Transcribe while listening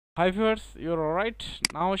Hi viewers, you're alright.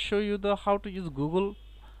 Now I'll show you the how to use Google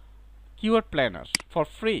Keyword Planner for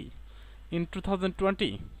free in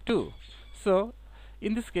 2022. So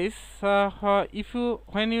in this case, if you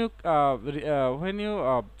when you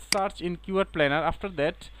search in Keyword Planner, after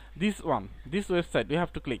that this website you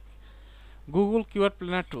have to click Google Keyword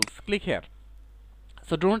Planner Tools. Click here.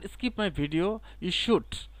 So don't skip my video. You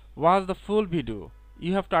should watch the full video.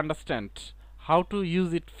 You have to understand how to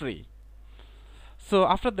use it free. So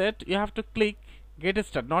after that you have to click get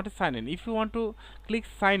started, not a sign in. If you want to click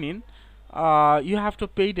sign in, you have to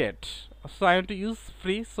pay that. So I want to use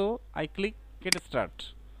free, so I click get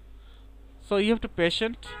start. So you have to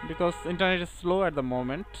patient because internet is slow at the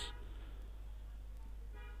moment.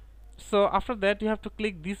 So after that you have to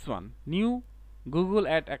click this one, new Google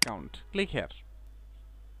ad account. Click here.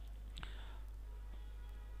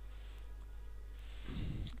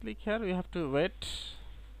 Click here. You have to wait.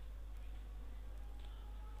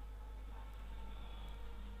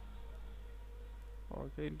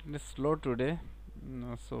 Okay, internet is slow today.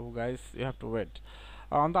 So guys, you have to wait.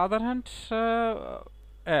 On the other hand,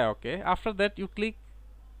 okay, after that you click,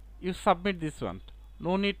 you submit this one.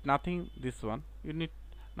 No need nothing, this one you need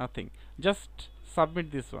nothing, just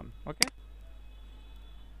submit this one.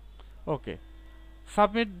 Okay,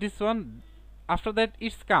 submit this one. After that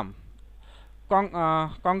it's come,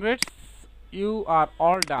 congrats, you are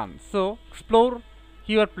all done. So explore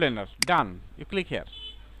keyword planner, done. You click here.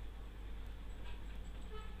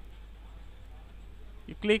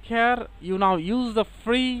 You click here, you now use the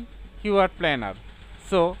free keyword planner.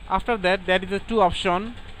 So after that there is a two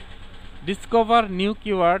option, discover new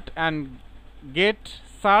keyword and get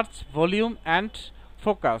search volume and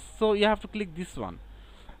focus. So you have to click this one,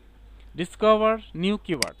 discover new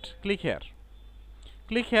keyword. Click here.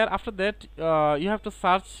 Click here. After that you have to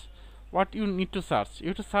search what you need to search. You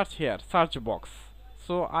have to search here, search box.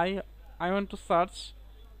 So I want to search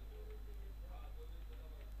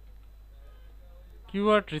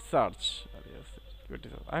keyword research.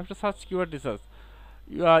 I have to search keyword research.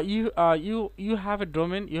 You have a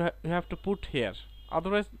domain, you have to put here,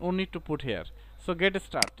 otherwise no need to put here. So get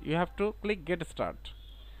start, you have to click get start.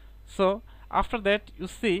 So after that you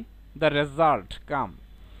see the result come.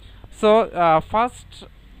 So first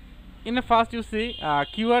you see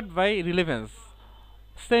keyword by relevance,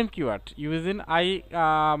 same keyword using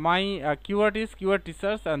my keyword is keyword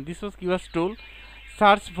research and this was keyword tool.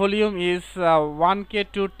 Search volume is 1k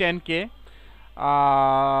to 10k.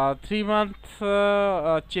 3 month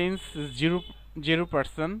change is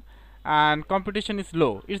 0%, and competition is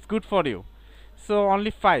low. It's good for you. So only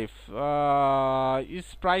 5.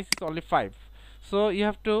 Its price is only 5. So you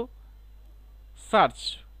have to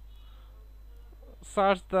search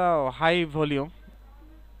the high volume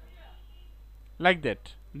like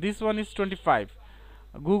that. This one is 25.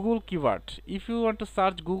 Google keyword. If you want to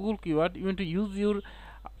search Google keyword, you want to use your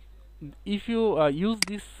if you use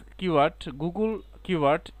this keyword Google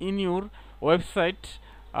keyword in your website,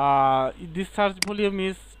 this search volume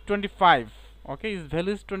is 25. Okay, its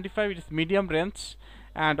value is 25. It is medium range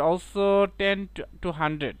and also 10 to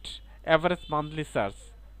 100 average monthly search,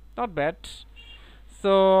 not bad.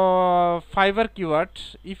 So Fiverr keyword,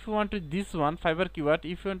 if you want to this one Fiverr keyword,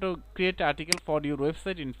 if you want to create article for your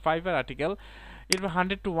website in Fiverr article, it will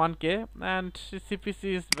 100 to 1k and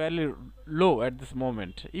CPC is very low at this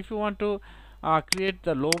moment. If you want to create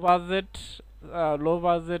the low budget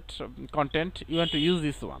content, you want to use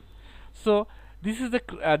this one. So this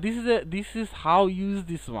is how you use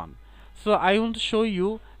this one. So I want to show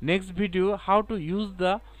you next video how to use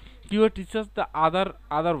the keyword research the other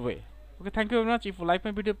way. Okay, thank you very much. If you like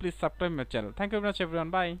my video, please subscribe my channel. Thank you very much everyone.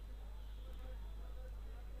 Bye.